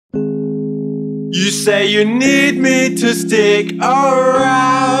You say you need me to stick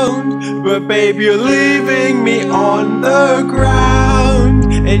around, but babe, you're leaving me on the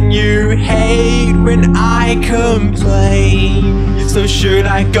ground. And you hate when I complain. So should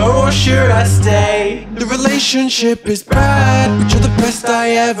I go or should I stay? The relationship is bad, but you're the best I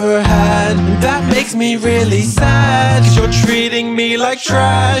ever had. And that makes me really sad, 'cause you're treating me like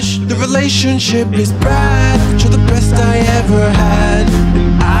trash. The relationship is bad, but you're the best I ever had.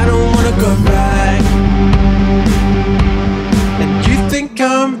 And I don't wanna go back. And you think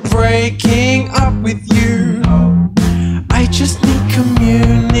I'm breaking up with you? I just need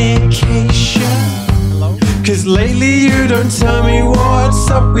communication. 'Cause lately you don't tell me what's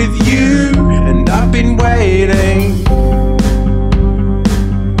up with you. And I've been waiting,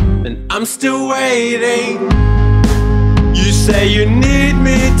 and I'm still waiting. You say you need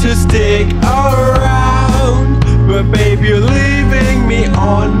me to stick around, but babe, you're leaving me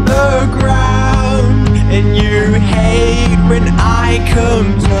on the ground. And you hate when I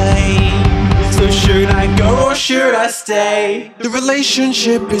complain. So should I go or should I stay? The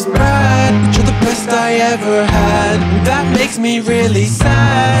relationship is bad, but you're the best I ever had. And that makes me really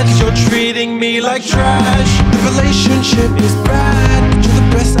sad, 'cause you're treating me like trash. The relationship is bad, but you're the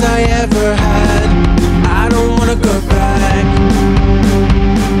best I ever had. I don't wanna go back.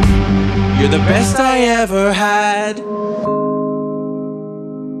 You're the best I ever had.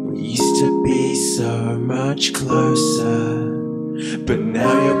 We used to be so much closer, but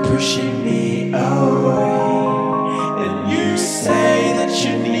now you're pushing me away. And you say that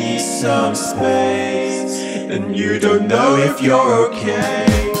you need some space, and you don't know if you're okay.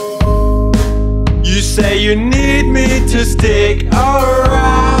 You say you need me to stick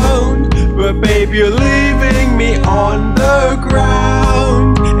around, but babe, you're leaving me on the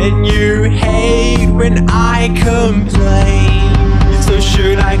ground. And you hate when I complain. So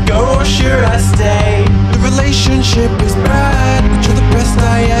should I go or should I stay? The relationship is bad, but you're the best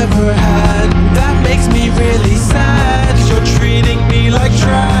I ever had. That makes me really sad, 'cause you're treating me like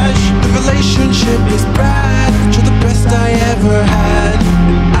trash. The relationship is bad, but you're the best I ever had.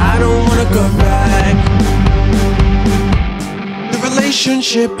 I don't wanna go back. The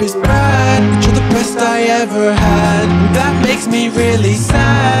relationship is bad, but you're the best I ever had. That makes me really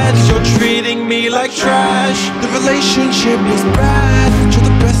sad, 'cause you're treating me like trash. The relationship is bad, but you're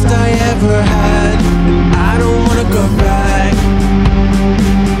the best I ever had. I don't wanna go back.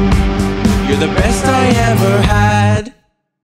 You're the best I ever had.